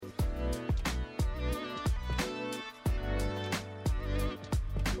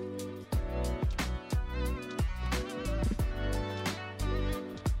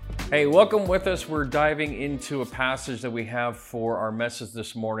Hey, welcome with us. We're diving into a passage that we have for our message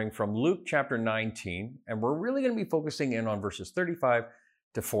this morning from Luke chapter 19, and we're really going to be focusing in on verses 35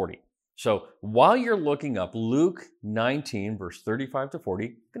 to 40. So while you're looking up Luke 19, verse 35 to 40,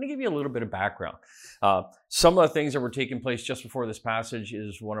 I'm going to give you a little bit of background. Some of the things that were taking place just before this passage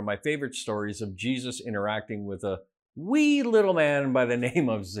is one of my favorite stories of Jesus interacting with a wee little man by the name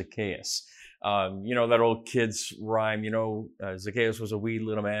of Zacchaeus. That old kid's rhyme, Zacchaeus was a wee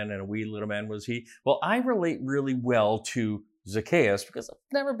little man and a wee little man was he. Well, I relate really well to Zacchaeus because I've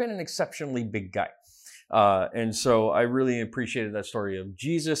never been an exceptionally big guy. And so I really appreciated that story of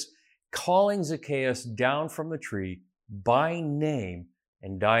Jesus calling Zacchaeus down from the tree by name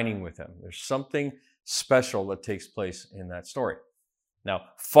and dining with him. There's something special that takes place in that story. Now,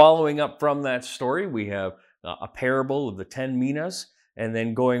 following up from that story, we have a parable of the 10 minas. And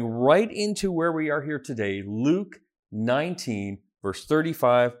then going right into where we are here today, Luke 19, verse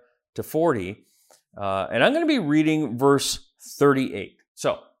 35 to 40. And I'm going to be reading verse 38.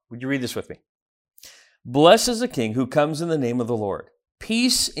 So, would you read this with me? Blessed is the King who comes in the name of the Lord.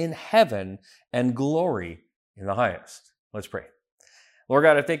 Peace in heaven and glory in the highest. Let's pray. Lord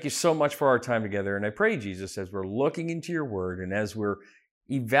God, I thank you so much for our time together. And I pray, Jesus, as we're looking into your word and as we're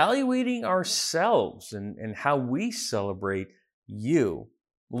evaluating ourselves and how we celebrate you,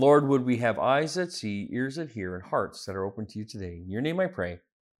 Lord, would we have eyes that see, ears that hear, and hearts that are open to you today. In your name I pray.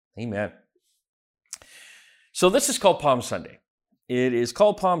 Amen. So this is called Palm Sunday. It is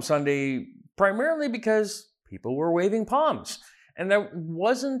called Palm Sunday primarily because people were waving palms. And there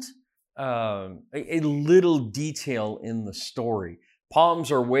wasn't a little detail in the story.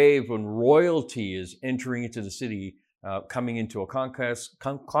 Palms are waved when royalty is entering into the city, coming into a conquest,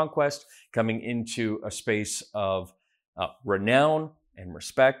 coming into a space of renown and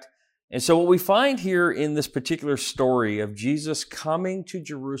respect. And so what we find here in this particular story of Jesus coming to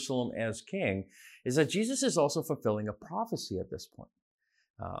Jerusalem as king is that Jesus is also fulfilling a prophecy at this point.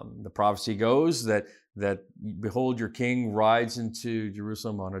 The prophecy goes that behold, your king rides into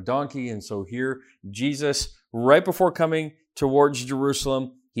Jerusalem on a donkey. And so here, Jesus, right before coming towards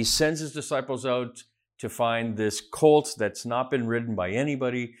Jerusalem, he sends his disciples out to find this colt that's not been ridden by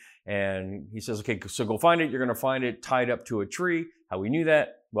anybody. And he says, okay, so go find it. You're going to find it tied up to a tree. How we knew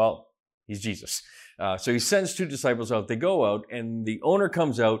that? Well, he's Jesus. So he sends two disciples out. They go out and the owner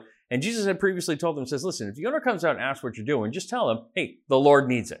comes out. And Jesus had previously told them, says, listen, if the owner comes out and asks what you're doing, just tell him, hey, the Lord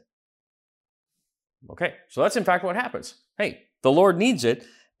needs it. Okay, so that's in fact what happens. Hey, the Lord needs it.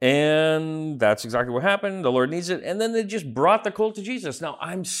 And that's exactly what happened. The Lord needs it. And then they just brought the colt to Jesus. Now,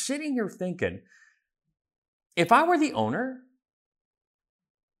 I'm sitting here thinking, if I were the owner,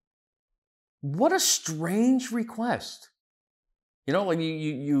 what a strange request. You know, like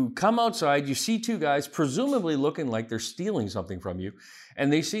you come outside, you see two guys presumably looking like they're stealing something from you,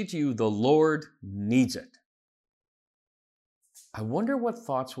 and they say to you, the Lord needs it. I wonder what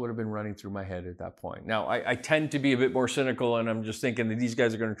thoughts would have been running through my head at that point. Now, I tend to be a bit more cynical, and I'm just thinking that these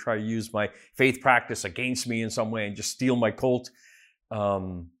guys are going to try to use my faith practice against me in some way and just steal my colt.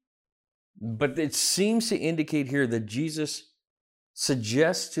 But it seems to indicate here that Jesus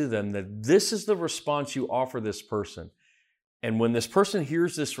suggests to them that this is the response you offer this person. And when this person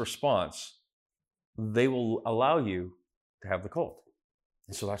hears this response, they will allow you to have the colt.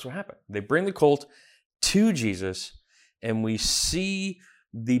 And so that's what happened. They bring the colt to Jesus, and we see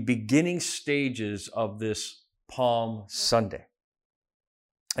the beginning stages of this Palm Sunday.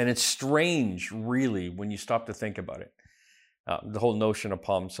 And it's strange, really, when you stop to think about it, the whole notion of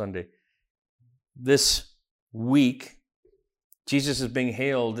Palm Sunday. This week, Jesus is being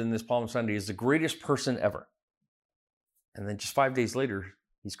hailed in this Palm Sunday as the greatest person ever. And then just 5 days later,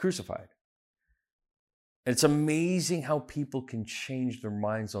 he's crucified. And it's amazing how people can change their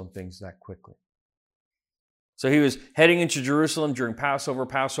minds on things that quickly. So he was heading into Jerusalem during Passover.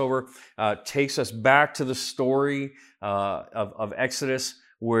 Passover takes us back to the story of Exodus,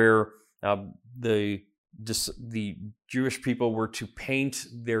 where the Jewish people were to paint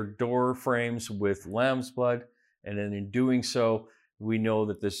their door frames with lamb's blood. And then in doing so, we know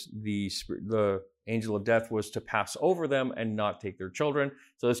that the angel of death was to pass over them and not take their children.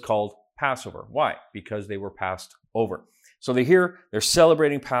 So it's called Passover. Why? Because they were passed over. So they're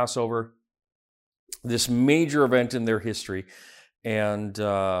celebrating Passover, this major event in their history. And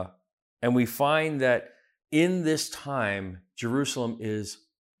we find that in this time, Jerusalem is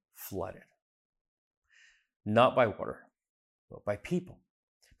flooded. Not by water, but by people.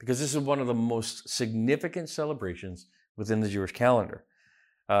 Because this is one of the most significant celebrations within the Jewish calendar.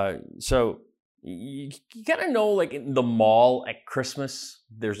 So you gotta know, like in the mall at Christmas,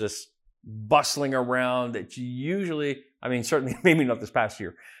 there's this bustling around. It's usually, I mean, certainly maybe not this past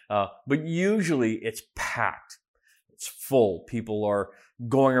year, but usually it's packed. It's full. People are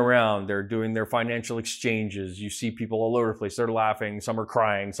going around. They're doing their financial exchanges. You see people all over the place. They're laughing. Some are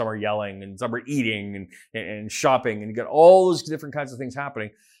crying. Some are yelling. And some are eating and shopping. And you got all those different kinds of things happening.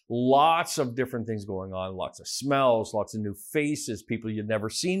 Lots of different things going on. Lots of smells. Lots of new faces. People you'd never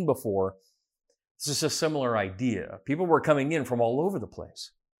seen before. This is a similar idea. People were coming in from all over the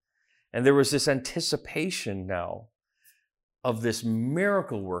place. And there was this anticipation now of this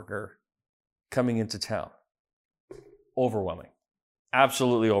miracle worker coming into town. Overwhelming.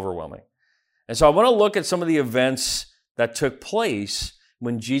 Absolutely overwhelming. And so I want to look at some of the events that took place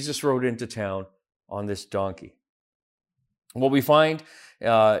when Jesus rode into town on this donkey. What we find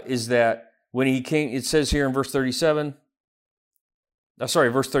is that when he came, it says here in verse 35,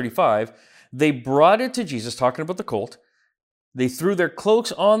 they brought it to Jesus, talking about the colt. They threw their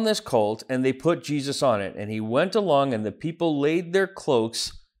cloaks on this colt and they put Jesus on it. And he went along and the people laid their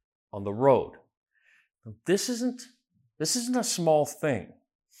cloaks on the road. This isn't a small thing.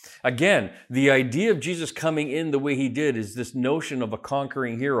 Again, the idea of Jesus coming in the way he did is this notion of a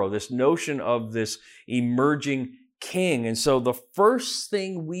conquering hero, this notion of this emerging king. And so the first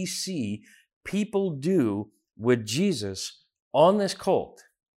thing we see people do with Jesus on this colt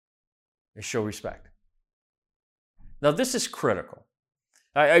is show respect. Now, this is critical.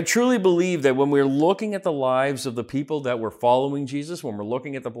 I truly believe that when we're looking at the lives of the people that were following Jesus, when we're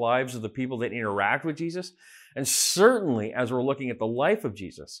looking at the lives of the people that interact with Jesus, and certainly as we're looking at the life of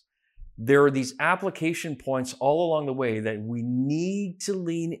Jesus, there are these application points all along the way that we need to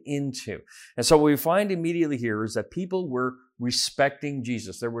lean into. And so what we find immediately here is that people were respecting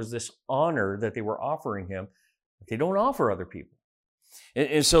Jesus. There was this honor that they were offering him that they don't offer other people.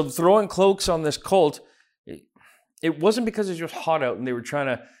 And so throwing cloaks on this colt, it wasn't because it was hot out and they were trying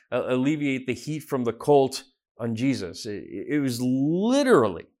to alleviate the heat from the colt on Jesus. It was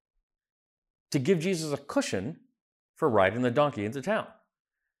literally to give Jesus a cushion for riding the donkey into town.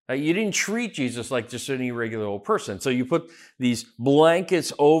 You didn't treat Jesus like just any regular old person. So you put these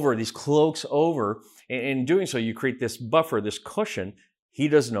blankets over, these cloaks over. In doing so, you create this buffer, this cushion. He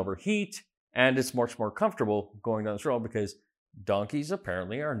doesn't overheat, and it's much more comfortable going down this road because donkeys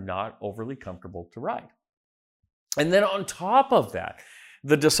apparently are not overly comfortable to ride. And then on top of that,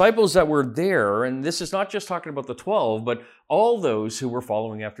 the disciples that were there, and this is not just talking about the 12, but all those who were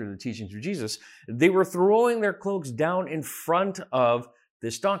following after the teachings of Jesus, they were throwing their cloaks down in front of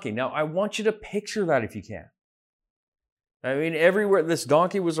this donkey. Now, I want you to picture that if you can. I mean, everywhere this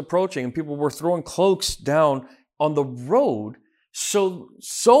donkey was approaching, and people were throwing cloaks down on the road, so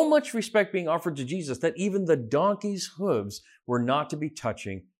much respect being offered to Jesus that even the donkey's hooves were not to be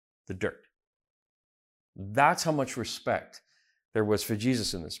touching the dirt. That's how much respect there was for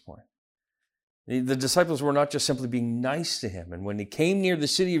Jesus in this point. The disciples were not just simply being nice to him. And when he came near the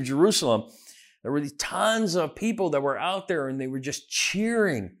city of Jerusalem, there were these tons of people that were out there and they were just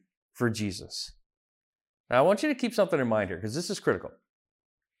cheering for Jesus. Now, I want you to keep something in mind here because this is critical.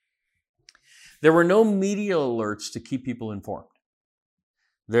 There were no media alerts to keep people informed.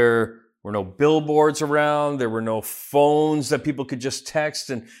 There were no billboards around. There were no phones that people could just text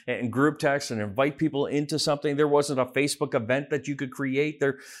and group text and invite people into something. There wasn't a Facebook event that you could create.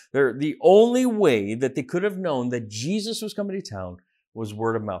 The only way that they could have known that Jesus was coming to town was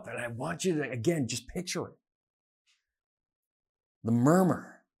word of mouth. And I want you to, again, just picture it. The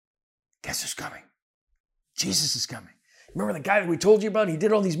murmur. Guess who's coming? Jesus is coming. Remember the guy that we told you about? He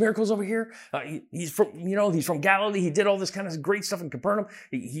did all these miracles over here. He's from Galilee. He did all this kind of great stuff in Capernaum.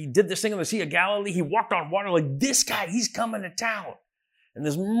 He did this thing on the Sea of Galilee. He walked on water. Like, this guy, he's coming to town. And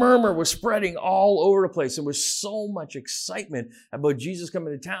this murmur was spreading all over the place. There was so much excitement about Jesus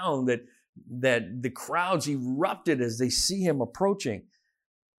coming to town that the crowds erupted as they see him approaching.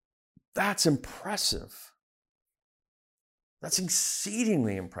 That's impressive. That's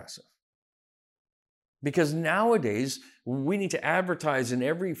exceedingly impressive. Because nowadays, we need to advertise in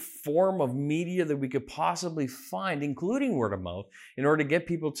every form of media that we could possibly find, including word of mouth, in order to get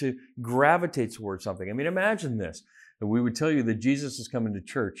people to gravitate towards something. I mean, imagine this. That we would tell you that Jesus is coming to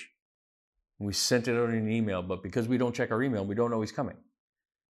church, and we sent it out in an email, but because we don't check our email, we don't know he's coming.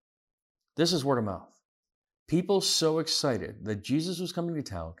 This is word of mouth. People so excited that Jesus was coming to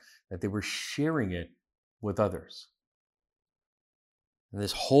town that they were sharing it with others. And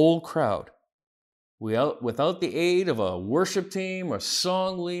this whole crowd, without the aid of a worship team, a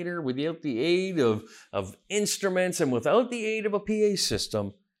song leader, without the aid of instruments, and without the aid of a PA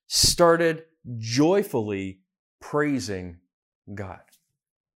system, started joyfully praising God.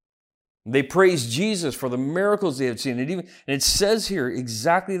 They praised Jesus for the miracles they had seen. And it says here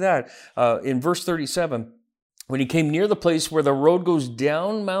exactly that in verse 37, when he came near the place where the road goes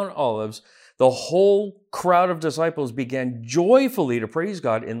down Mount Olives, the whole crowd of disciples began joyfully to praise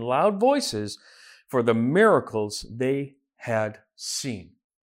God in loud voices for the miracles they had seen.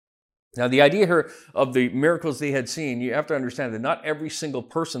 Now, the idea here of the miracles they had seen, you have to understand that not every single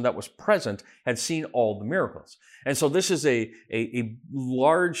person that was present had seen all the miracles. And so this is a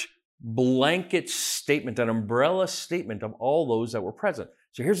large blanket statement, an umbrella statement of all those that were present.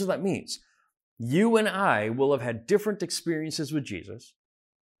 So here's what that means. You and I will have had different experiences with Jesus,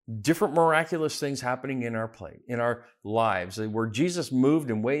 different miraculous things happening in our lives, where Jesus moved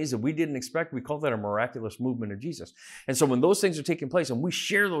in ways that we didn't expect. We call that a miraculous movement of Jesus. And so when those things are taking place and we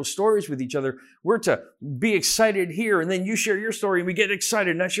share those stories with each other, we're to be excited here, and then you share your story and we get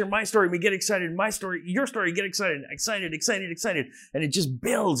excited, and I share my story and we get excited, my story, your story, get excited, excited. And it just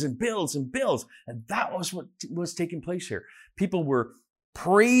builds and builds and builds. And that was what was taking place here. People were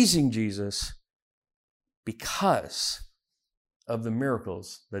praising Jesus because of the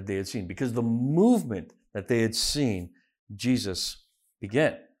miracles that they had seen, because the movement that they had seen Jesus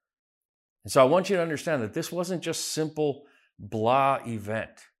begin. And so I want you to understand that this wasn't just simple blah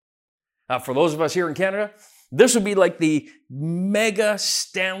event. Now, for those of us here in Canada, this would be like the mega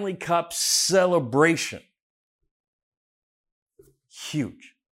Stanley Cup celebration.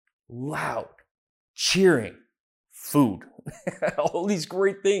 Huge, loud, cheering, food, all these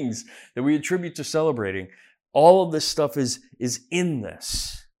great things that we attribute to celebrating. All of this stuff is in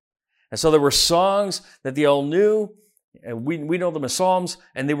this. And so there were songs that they all knew, and we know them as psalms,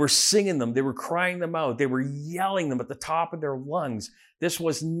 and they were singing them. They were crying them out. They were yelling them at the top of their lungs. This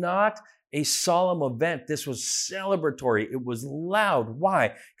was not a solemn event. This was celebratory. It was loud.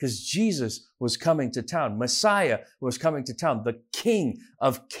 Why? Because Jesus was coming to town. Messiah was coming to town. The King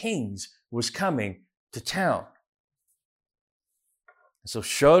of Kings was coming to town. So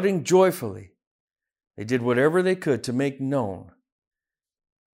shouting joyfully, they did whatever they could to make known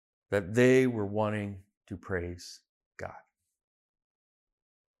that they were wanting to praise God.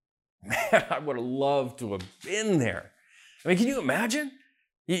 Man, I would have loved to have been there. I mean, can you imagine?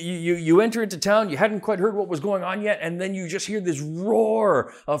 You enter into town, you hadn't quite heard what was going on yet, and then you just hear this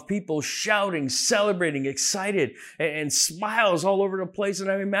roar of people shouting, celebrating, excited, and smiles all over the place. And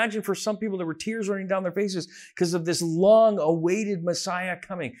I imagine for some people there were tears running down their faces because of this long-awaited Messiah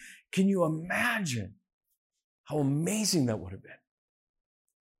coming. Can you imagine how amazing that would have been?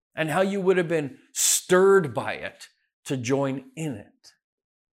 And how you would have been stirred by it to join in it.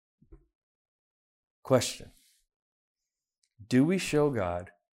 Question: do we show God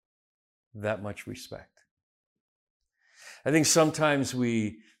that much respect? I think sometimes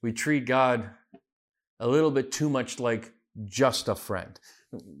we treat God a little bit too much like just a friend.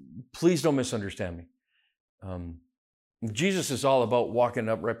 Please don't misunderstand me. Jesus is all about walking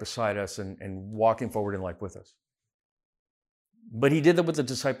up right beside us and walking forward in life with us. But he did that with the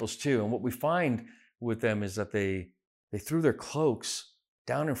disciples too. And what we find with them is that they threw their cloaks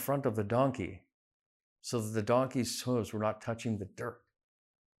down in front of the donkey so that the donkey's hooves were not touching the dirt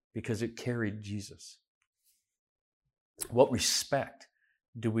because it carried Jesus. What respect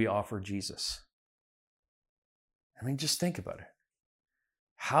do we offer Jesus? I mean, just think about it.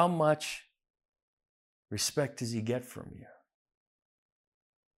 How much respect does he get from you?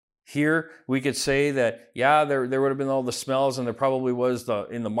 Here, we could say that, yeah, there would have been all the smells, and there probably was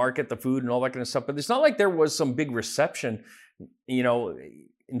in the market, the food and all that kind of stuff, but it's not like there was some big reception,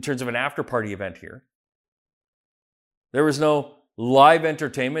 in terms of an after-party event here. There was no live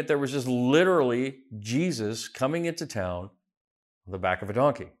entertainment. There was just literally Jesus coming into town on the back of a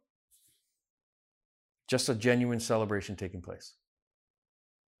donkey. Just a genuine celebration taking place.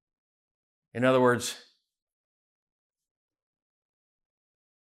 In other words,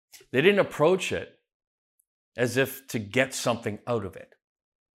 they didn't approach it as if to get something out of it.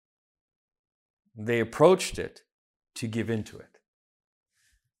 They approached it to give into it.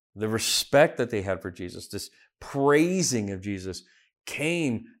 The respect that they had for Jesus, this praising of Jesus,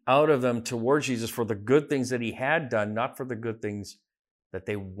 came out of them towards Jesus for the good things that he had done, not for the good things that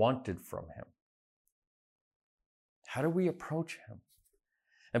they wanted from him. How do we approach him?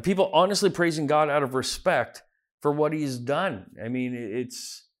 And people honestly praising God out of respect for what he's done. I mean,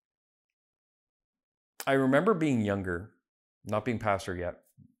 I remember being younger, not being pastor yet,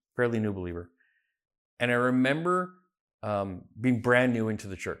 fairly new believer. And I remember being brand new into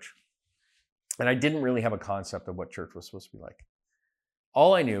the church. And I didn't really have a concept of what church was supposed to be like.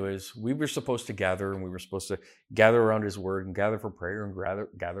 All I knew is we were supposed to gather, and we were supposed to gather around his word and gather for prayer and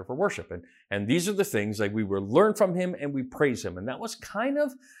gather for worship. And these are the things, like, we will learn from him and we praise him. And that was kind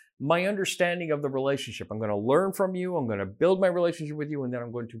of my understanding of the relationship. I'm going to learn from you. I'm going to build my relationship with you, and then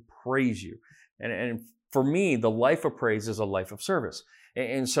I'm going to praise you. And for me, the life of praise is a life of service.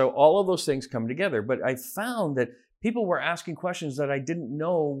 And so all of those things come together. But I found that people were asking questions that I didn't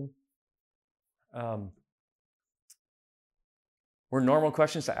know were normal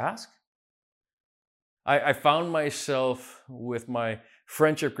questions to ask. I found myself with my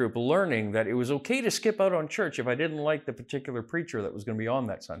friendship group learning that it was okay to skip out on church if I didn't like the particular preacher that was going to be on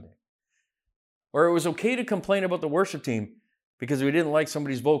that Sunday. Or it was okay to complain about the worship team because we didn't like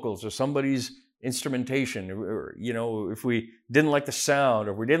somebody's vocals or somebody's instrumentation, or, if we didn't like the sound,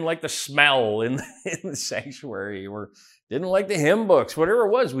 or we didn't like the smell in the sanctuary, or didn't like the hymn books, whatever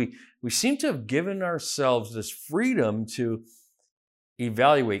it was. We seem to have given ourselves this freedom to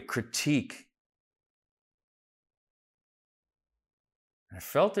evaluate, critique. I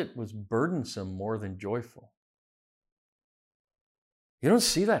felt it was burdensome more than joyful. You don't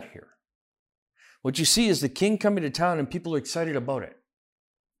see that here. What you see is the king coming to town and people are excited about it.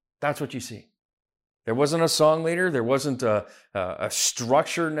 That's what you see. There wasn't a song leader. There wasn't a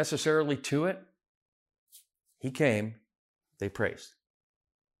structure necessarily to it. He came. They praised.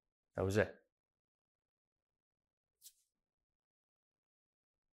 That was it.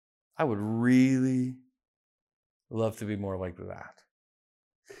 I would really love to be more like that.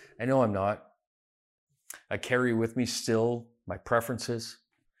 I know I'm not. I carry with me still my preferences.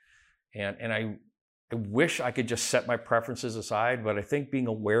 And I wish I could just set my preferences aside, but I think being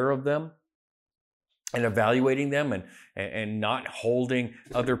aware of them and evaluating them and not holding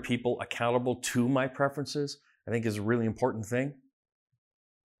other people accountable to my preferences, I think is a really important thing.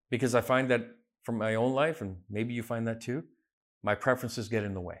 Because I find that from my own life, and maybe you find that too, my preferences get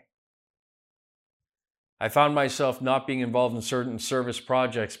in the way. I found myself not being involved in certain service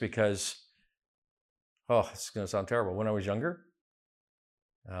projects because, this is going to sound terrible, when I was younger,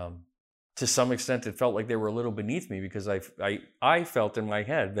 to some extent it felt like they were a little beneath me because I felt in my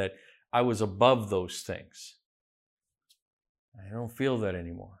head that I was above those things. I don't feel that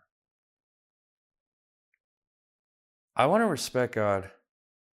anymore. I want to respect God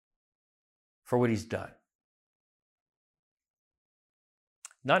for what He's done.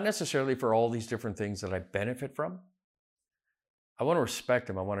 Not necessarily for all these different things that I benefit from. I want to respect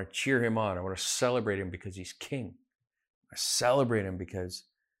Him. I want to cheer Him on. I want to celebrate Him because He's King. I celebrate Him because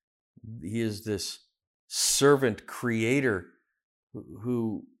He is this servant creator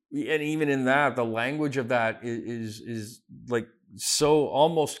who, and even in that, the language of that is like so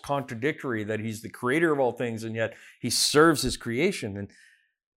almost contradictory, that He's the creator of all things and yet He serves His creation. And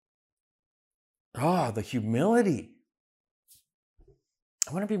the humility.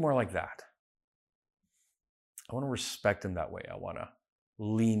 I want to be more like that. I want to respect Him that way. I want to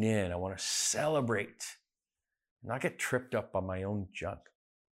lean in. I want to celebrate, not get tripped up by my own junk.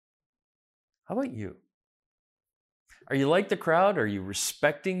 How about you? Are you like the crowd? Are you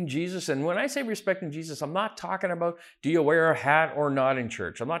respecting Jesus? And when I say respecting Jesus, I'm not talking about do you wear a hat or not in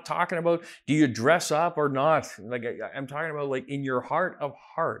church. I'm not talking about do you dress up or not. I'm talking about like in your heart of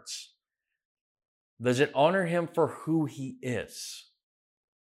hearts. Does it honor Him for who He is?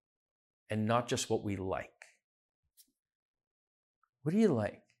 And not just what we like. What do you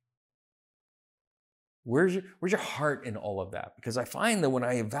like? Where's your heart in all of that? Because I find that when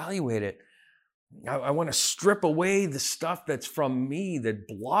I evaluate it, I want to strip away the stuff that's from me that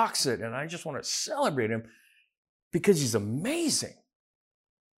blocks it, and I just want to celebrate Him because He's amazing.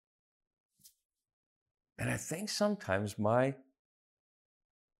 And I think sometimes my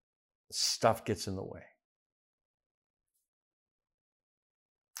stuff gets in the way.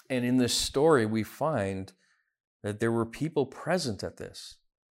 And in this story, we find that there were people present at this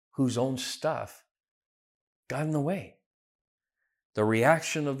whose own stuff got in the way. The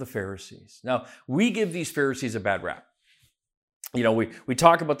reaction of the Pharisees. Now, we give these Pharisees a bad rap. We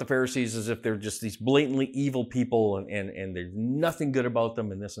talk about the Pharisees as if they're just these blatantly evil people and there's nothing good about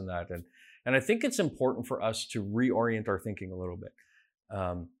them and this and that. And I think it's important for us to reorient our thinking a little bit.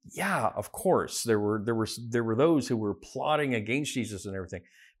 Of course, there were those who were plotting against Jesus and everything.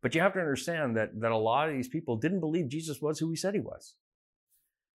 But you have to understand that a lot of these people didn't believe Jesus was who He said He was.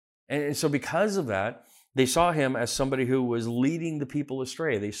 And so because of that, they saw Him as somebody who was leading the people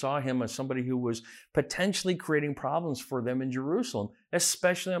astray. They saw Him as somebody who was potentially creating problems for them in Jerusalem,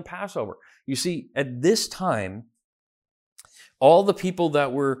 especially on Passover. You see, at this time, all the people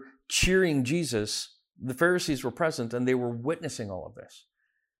that were cheering Jesus, the Pharisees were present and they were witnessing all of this.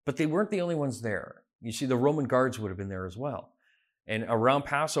 But they weren't the only ones there. You see, the Roman guards would have been there as well. And around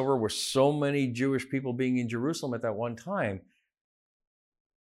Passover, with so many Jewish people being in Jerusalem at that one time,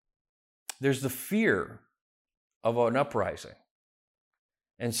 there's the fear of an uprising.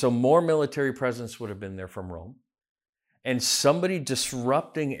 And so more military presence would have been there from Rome. And somebody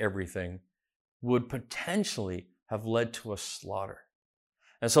disrupting everything would potentially have led to a slaughter.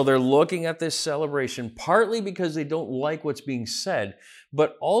 And so they're looking at this celebration partly because they don't like what's being said,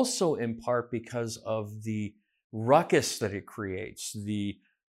 but also in part because of the ruckus that it creates, the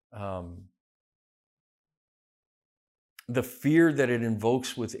fear that it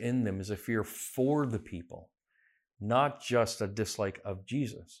invokes within them is a fear for the people, not just a dislike of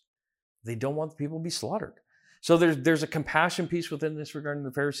Jesus. They don't want the people to be slaughtered. So there's a compassion piece within this regarding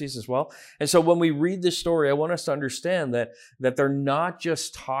the Pharisees as well. And so when we read this story, I want us to understand that they're not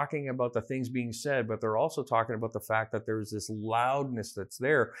just talking about the things being said, but they're also talking about the fact that there's this loudness that's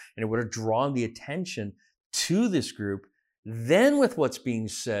there, and it would have drawn the attention to this group. Then with what's being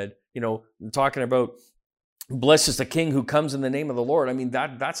said, talking about blessed is the king who comes in the name of the Lord. I mean,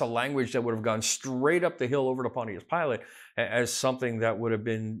 that's a language that would have gone straight up the hill over to Pontius Pilate as something that would have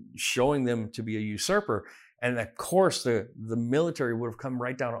been showing them to be a usurper. And of course, the military would have come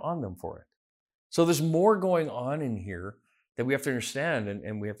right down on them for it. So there's more going on in here that we have to understand,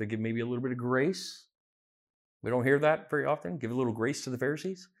 and we have to give maybe a little bit of grace. We don't hear that very often. Give a little grace to the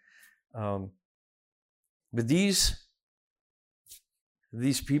Pharisees. But these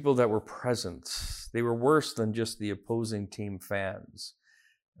people that were present, they were worse than just the opposing team fans.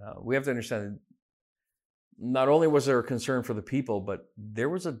 We have to understand that not only was there a concern for the people, but there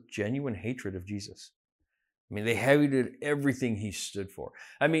was a genuine hatred of Jesus. I mean, they hated everything he stood for.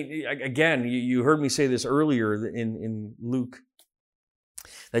 I mean, again, you heard me say this earlier in Luke,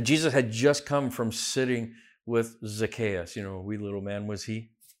 that Jesus had just come from sitting with Zacchaeus. Wee little man was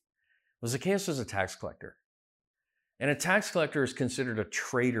he? Well, Zacchaeus was a tax collector. And a tax collector is considered a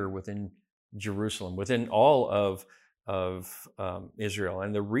traitor within Jerusalem, within all of Israel.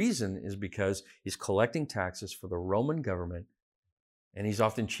 And the reason is because he's collecting taxes for the Roman government, and he's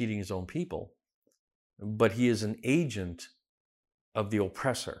often cheating his own people. But he is an agent of the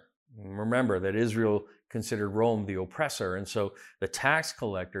oppressor. Remember that Israel considered Rome the oppressor, and so the tax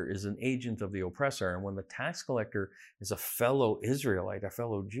collector is an agent of the oppressor. And when the tax collector is a fellow Israelite, a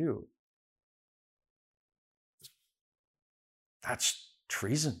fellow Jew, that's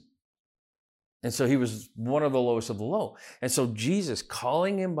treason. And so he was one of the lowest of the low. And so Jesus,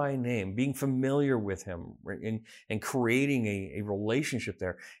 calling him by name, being familiar with him, and creating a relationship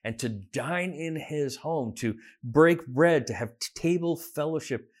there, and to dine in his home, to break bread, to have table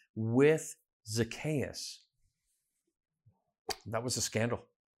fellowship with Zacchaeus, that was a scandal.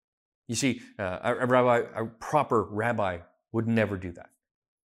 You see, a proper rabbi would never do that.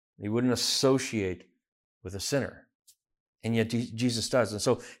 He wouldn't associate with a sinner. And yet Jesus does. And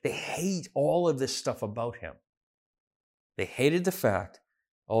so they hate all of this stuff about him. They hated the fact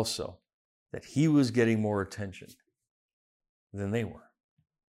also that he was getting more attention than they were.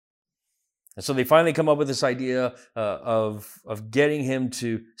 And so they finally come up with this idea of getting him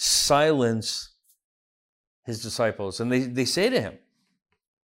to silence his disciples. And they say to him,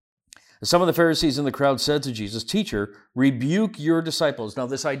 some of the Pharisees in the crowd said to Jesus, "Teacher, rebuke your disciples." Now,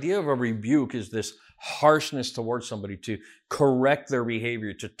 this idea of a rebuke is this harshness towards somebody, to correct their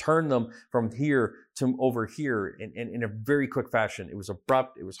behavior, to turn them from here to over here in a very quick fashion. It was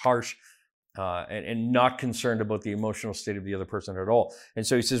abrupt, it was harsh, and not concerned about the emotional state of the other person at all. And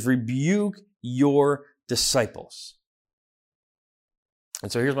so he says, rebuke your disciples.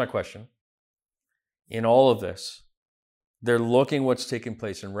 And so here's my question. In all of this, they're looking what's taking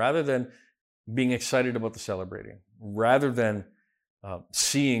place, and rather than being excited about the celebrating, rather than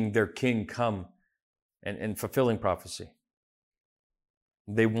seeing their king come and fulfilling prophecy,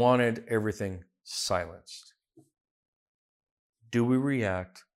 they wanted everything silenced. Do we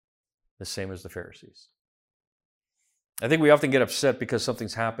react the same as the Pharisees? I think we often get upset because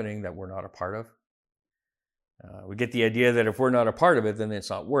something's happening that we're not a part of. We get the idea that if we're not a part of it, then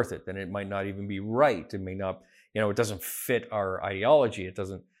it's not worth it. Then it might not even be right. It may not, it doesn't fit our ideology. It's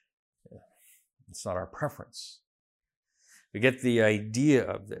not our preference. We get the idea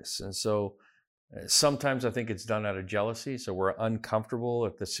of this. And so sometimes I think it's done out of jealousy. So we're uncomfortable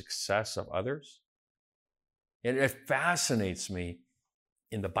at the success of others. And it fascinates me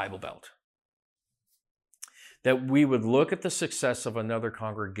in the Bible Belt that we would look at the success of another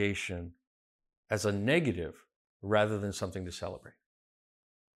congregation as a negative rather than something to celebrate.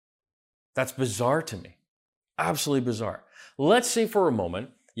 That's bizarre to me. Absolutely bizarre. Let's say for a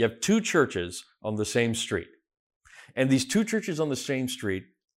moment you have two churches on the same street. And these two churches on the same street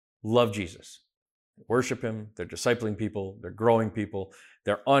love Jesus. They worship him, they're discipling people, they're growing people,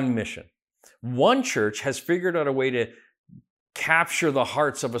 they're on mission. One church has figured out a way to capture the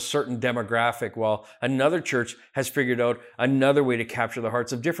hearts of a certain demographic, while another church has figured out another way to capture the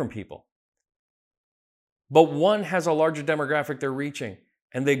hearts of different people. But one has a larger demographic they're reaching,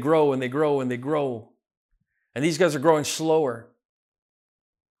 and they grow and they grow and they grow. And these guys are growing slower.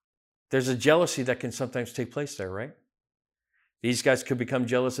 There's a jealousy that can sometimes take place there, right? These guys could become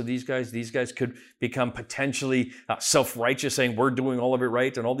jealous of these guys. These guys could become potentially self-righteous, saying we're doing all of it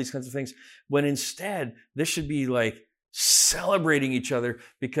right and all these kinds of things. When instead, this should be like celebrating each other,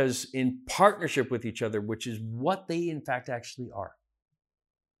 because in partnership with each other, which is what they in fact actually are,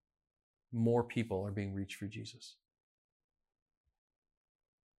 more people are being reached for Jesus.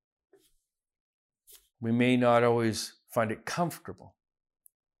 We may not always find it comfortable,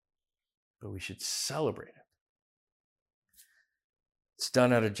 but we should celebrate it. It's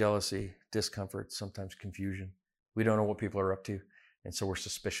done out of jealousy, discomfort, sometimes confusion. We don't know what people are up to, and so we're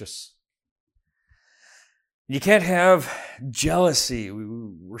suspicious. You can't have jealousy.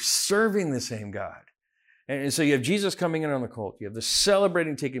 We're serving the same God. And so you have Jesus coming in on the colt. You have the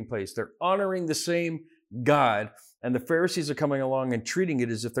celebrating taking place. They're honoring the same God, and the Pharisees are coming along and treating it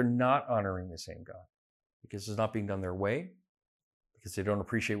as if they're not honoring the same God, because it's not being done their way, because they don't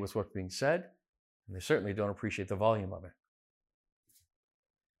appreciate what's being said, and they certainly don't appreciate the volume of it.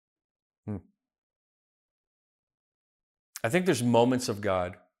 I think there's moments of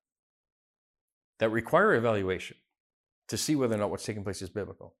God that require evaluation to see whether or not what's taking place is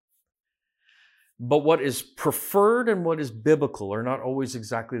biblical. But what is preferred and what is biblical are not always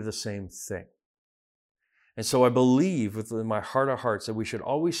exactly the same thing. And so I believe within my heart of hearts that we should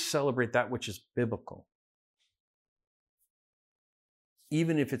always celebrate that which is biblical,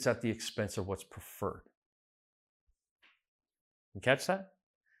 even if it's at the expense of what's preferred. You catch that?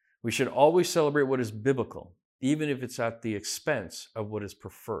 We should always celebrate what is biblical, even if it's at the expense of what is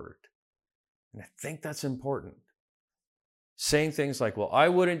preferred. And I think that's important. Saying things like, well, I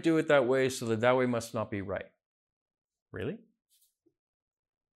wouldn't do it that way, so that way must not be right. Really?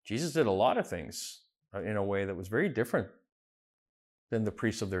 Jesus did a lot of things in a way that was very different than the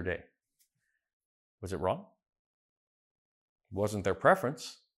priests of their day. Was it wrong? Wasn't their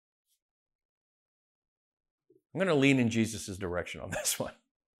preference? I'm going to lean in Jesus' direction on this one.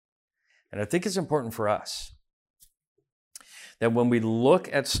 And I think it's important for us that when we look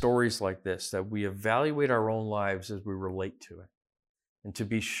at stories like this, that we evaluate our own lives as we relate to it. And to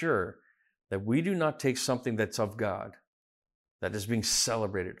be sure that we do not take something that's of God, that is being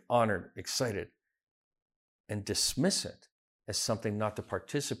celebrated, honored, excited, and dismiss it as something not to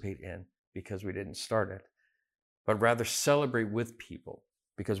participate in because we didn't start it, but rather celebrate with people.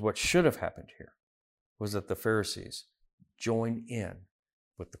 Because what should have happened here was that the Pharisees joined in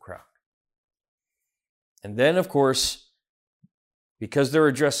with the crowd. And then, of course, because they're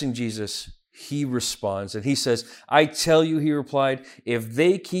addressing Jesus, he responds and he says, I tell you, he replied, if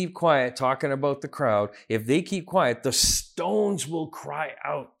they keep quiet, talking about the crowd, if they keep quiet, the stones will cry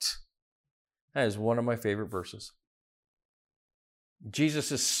out. That is one of my favorite verses.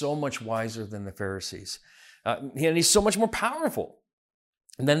 Jesus is so much wiser than the Pharisees. And he's so much more powerful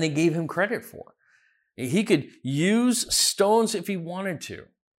than they gave him credit for. He could use stones if he wanted to.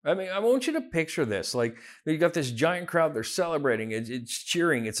 I mean, I want you to picture this. Like, you got this giant crowd, they're celebrating, it's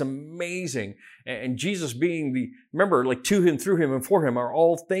cheering, it's amazing. And Jesus being remember, like to him, through him, and for him are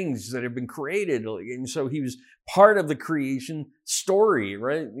all things that have been created. And so he was part of the creation story,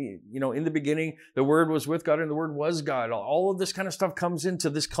 right? You know, in the beginning, the Word was with God and the Word was God. All of this kind of stuff comes into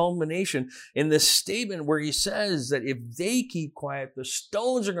this culmination in this statement where he says that if they keep quiet, the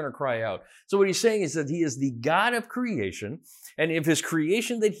stones are going to cry out. So what he's saying is that he is the God of creation. And if his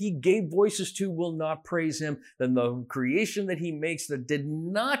creation that he gave voices to will not praise him, then the creation that he makes that did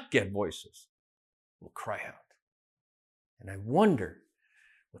not get voices will cry out. And I wonder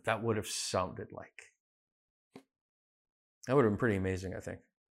what that would have sounded like. That would have been pretty amazing, I think.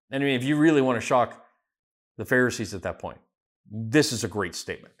 And I mean, if you really want to shock the Pharisees at that point, this is a great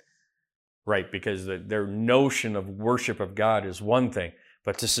statement, right? Because their notion of worship of God is one thing,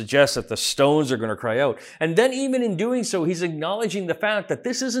 but to suggest that the stones are going to cry out. And then even in doing so, he's acknowledging the fact that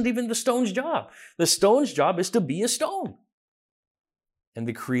this isn't even the stone's job. The stone's job is to be a stone. And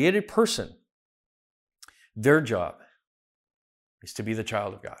the created person, their job is to be the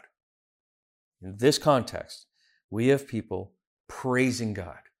child of God. In this context, we have people praising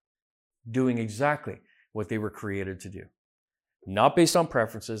God, doing exactly what they were created to do. Not based on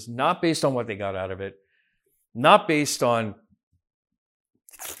preferences, not based on what they got out of it, not based on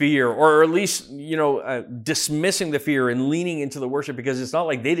fear, or at least, dismissing the fear and leaning into the worship, because it's not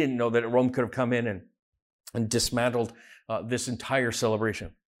like they didn't know that Rome could have come in and dismantled this entire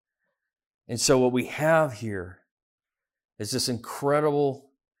celebration. And so what we have here is this incredible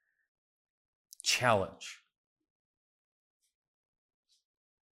challenge.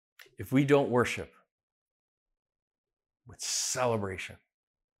 If we don't worship with celebration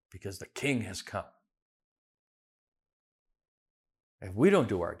because the King has come, if we don't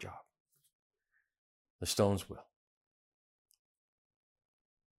do our job, the stones will.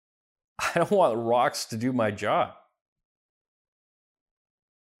 I don't want rocks to do my job.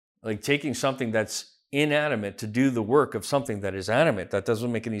 Like taking something that's inanimate to do the work of something that is animate. That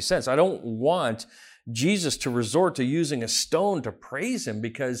doesn't make any sense. I don't want Jesus to resort to using a stone to praise him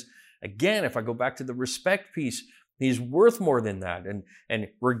because, again, if I go back to the respect piece, he's worth more than that. And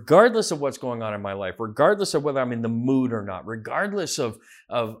regardless of what's going on in my life, regardless of whether I'm in the mood or not, regardless of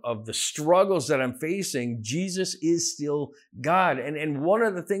the struggles that I'm facing, Jesus is still God. And one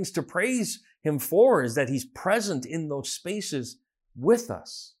of the things to praise him for is that he's present in those spaces with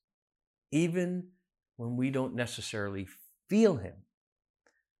us, even when we don't necessarily feel him.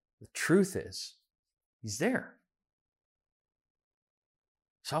 The truth is, he's there.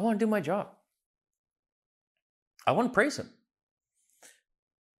 So I want to do my job. I want to praise him.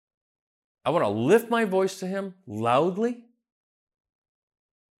 I want to lift my voice to him loudly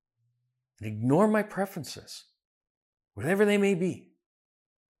and ignore my preferences, whatever they may be.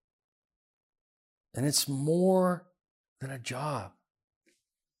 And it's more than a job.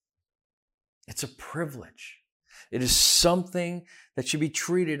 It's a privilege. It is something that should be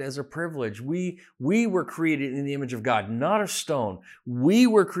treated as a privilege. We were created in the image of God, not a stone. We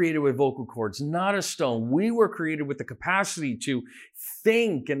were created with vocal cords, not a stone. We were created with the capacity to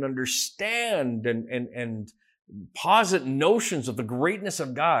think and understand and posit notions of the greatness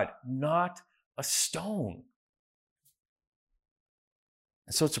of God, not a stone.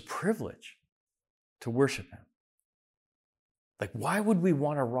 And so it's a privilege to worship him. Like, why would we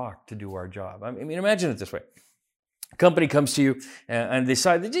want a rock to do our job? I mean, imagine it this way. A company comes to you and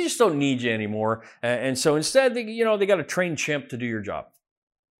decide that they just don't need you anymore. And so instead, they got a trained chimp to do your job.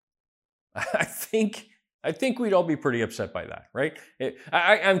 I think we'd all be pretty upset by that, right?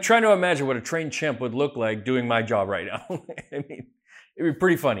 I'm trying to imagine what a trained chimp would look like doing my job right now. I mean, it'd be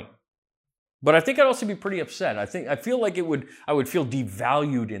pretty funny. But I think I'd also be pretty upset. I feel like I would feel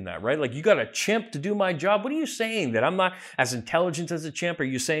devalued in that, right? Like, you got a chimp to do my job. What are you saying? That I'm not as intelligent as a chimp? Are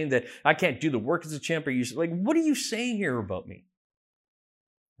you saying that I can't do the work as a chimp? Are you like, what are you saying here about me?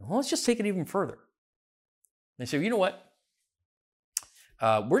 Well, let's just take it even further. They say, you know what?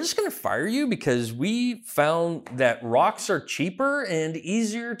 We're just going to fire you because we found that rocks are cheaper and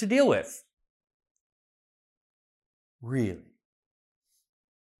easier to deal with. Really?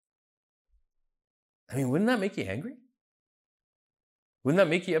 I mean, wouldn't that make you angry? Wouldn't that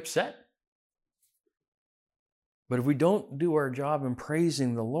make you upset? But if we don't do our job in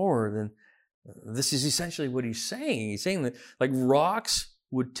praising the Lord, then this is essentially what he's saying. He's saying that, like, rocks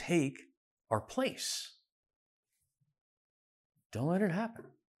would take our place. Don't let it happen.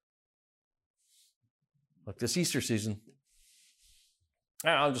 Look, this Easter season,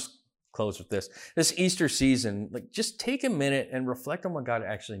 I'll just close with this. This Easter season, like, just take a minute and reflect on what God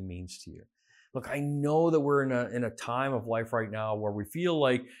actually means to you. Look, I know that we're in a time of life right now where we feel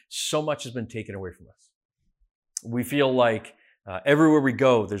like so much has been taken away from us. We feel like everywhere we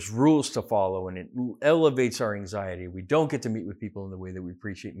go, there's rules to follow, and it elevates our anxiety. We don't get to meet with people in the way that we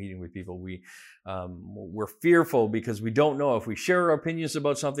appreciate meeting with people. We're fearful because we don't know if we share our opinions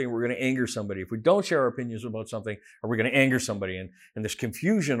about something, we're going to anger somebody. If we don't share our opinions about something, are we going to anger somebody? And there's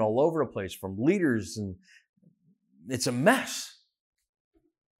confusion all over the place from leaders, and it's a mess.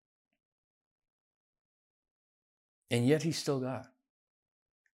 And yet he's still God.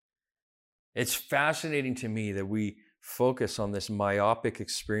 It's fascinating to me that we focus on this myopic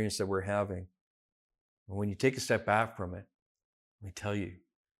experience that we're having. And when you take a step back from it, let me tell you,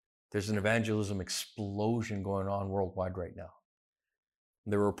 there's an evangelism explosion going on worldwide right now.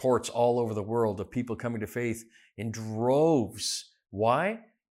 There are reports all over the world of people coming to faith in droves. Why?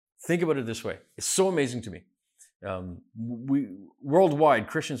 Think about it this way. It's so amazing to me. Worldwide,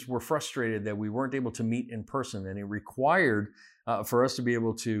 Christians were frustrated that we weren't able to meet in person, and it required for us to be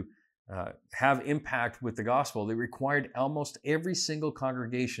able to have impact with the gospel. They required almost every single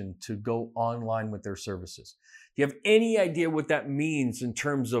congregation to go online with their services. Do you have any idea what that means in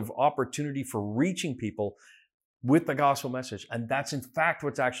terms of opportunity for reaching people with the gospel message? And that's in fact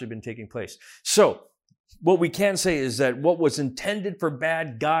what's actually been taking place. So what we can say is that what was intended for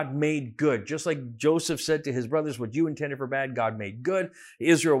bad, God made good. Just like Joseph said to his brothers, what you intended for bad, God made good.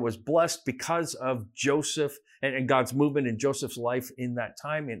 Israel was blessed because of Joseph and God's movement in Joseph's life in that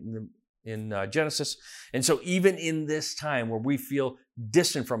time, in in Genesis. And so even in this time where we feel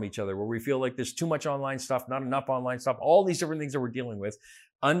distant from each other, where we feel like there's too much online stuff, not enough online stuff, all these different things that we're dealing with,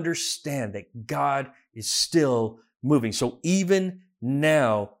 understand that God is still moving. So even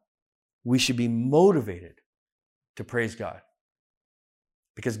now, we should be motivated to praise God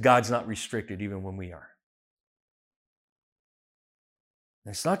because God's not restricted even when we are.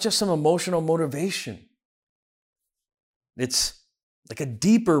 And it's not just some emotional motivation. It's like a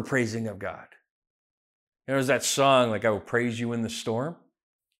deeper praising of God. There's that song, like, I will praise you in the storm.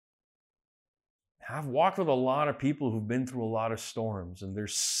 I've walked with a lot of people who've been through a lot of storms, and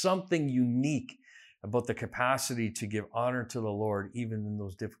there's something unique about the capacity to give honor to the Lord even in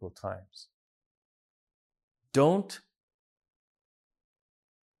those difficult times. Don't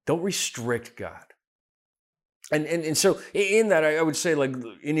restrict God. And so in that, I would say, like,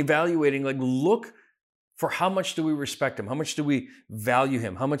 in evaluating, like, look for how much do we respect him? How much do we value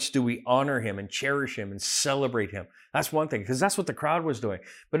him? How much do we honor him and cherish him and celebrate him? That's one thing, because that's what the crowd was doing.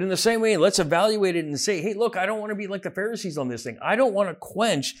 But in the same way, let's evaluate it and say, hey, look, I don't want to be like the Pharisees on this thing. I don't want to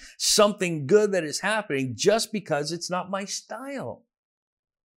quench something good that is happening just because it's not my style.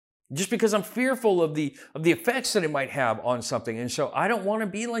 Just because I'm fearful of the effects that it might have on something. And so I don't want to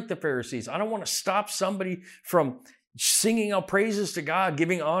be like the Pharisees. I don't want to stop somebody from singing out praises to God,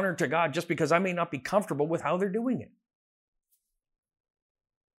 giving honor to God, just because I may not be comfortable with how they're doing it.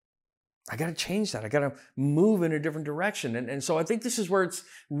 I got to change that. I got to move in a different direction. And so I think this is where it's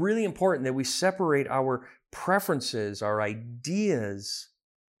really important that we separate our preferences, our ideas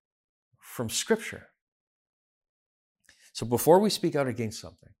from Scripture. So before we speak out against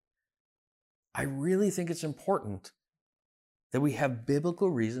something, I really think it's important that we have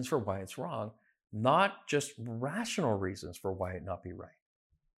biblical reasons for why it's wrong, not just rational reasons for why it not be right.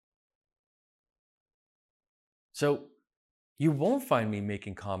 So you won't find me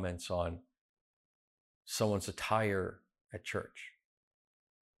making comments on someone's attire at church,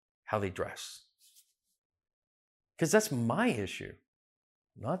 how they dress, because that's my issue,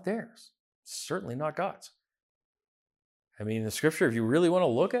 not theirs. Certainly not God's. I mean, the Scripture, if you really want to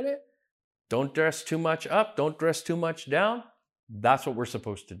look at it, don't dress too much up, don't dress too much down. That's what we're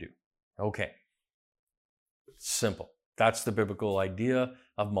supposed to do. Okay. Simple. That's the biblical idea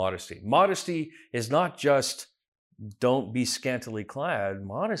of modesty. Modesty is not just don't be scantily clad.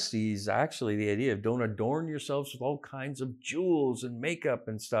 Modesty is actually the idea of don't adorn yourselves with all kinds of jewels and makeup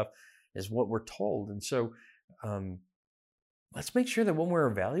and stuff, is what we're told. And so let's make sure that when we're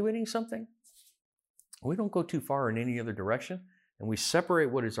evaluating something, we don't go too far in any other direction. And we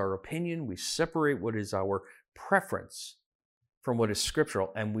separate what is our opinion, we separate what is our preference from what is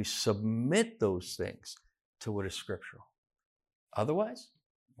scriptural, and we submit those things to what is scriptural. Otherwise,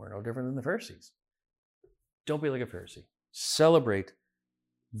 we're no different than the Pharisees. Don't be like a Pharisee. Celebrate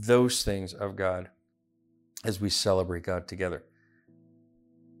those things of God as we celebrate God together.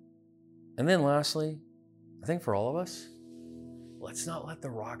 And then lastly, I think for all of us, let's not let the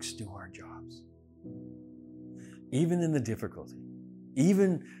rocks do our jobs. Even in the difficulty,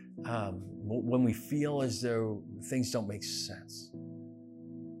 even when we feel as though things don't make sense,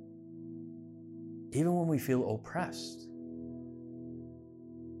 even when we feel oppressed,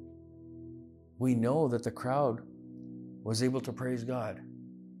 we know that the crowd was able to praise God.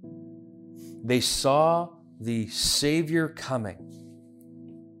 They saw the Savior coming,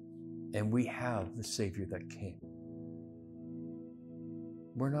 and we have the Savior that came.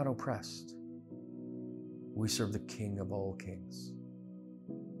 We're not oppressed. We serve the King of all kings.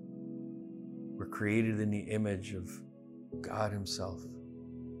 We're created in the image of God Himself.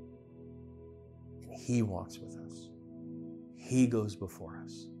 And He walks with us. He goes before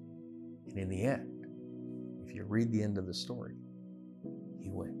us. And in the end, if you read the end of the story,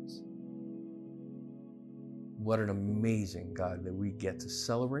 He wins. What an amazing God that we get to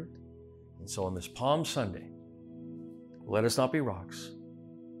celebrate. And so on this Palm Sunday, let us not be rocks.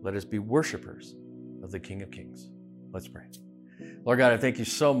 Let us be worshipers of the King of Kings. Let's pray. Lord God, I thank you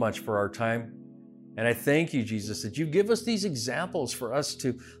so much for our time. And I thank you, Jesus, that you give us these examples for us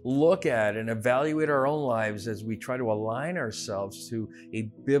to look at and evaluate our own lives as we try to align ourselves to a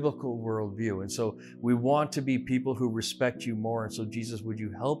biblical worldview. And so we want to be people who respect you more. And so, Jesus, would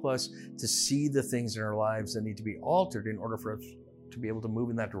you help us to see the things in our lives that need to be altered in order for us to be able to move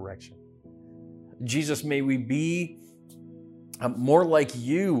in that direction? Jesus, may we be more like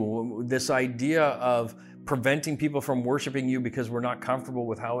you, this idea of preventing people from worshiping you because we're not comfortable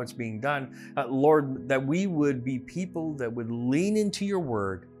with how it's being done. Lord, that we would be people that would lean into your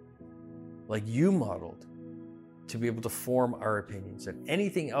word like you modeled to be able to form our opinions. And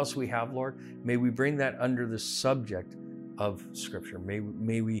anything else we have, Lord, may we bring that under the subject of Scripture.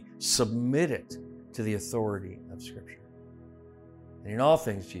 May we submit it to the authority of Scripture. And in all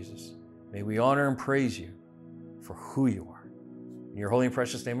things, Jesus, may we honor and praise you for who you are. In your holy and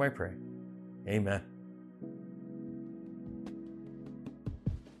precious name I pray. Amen.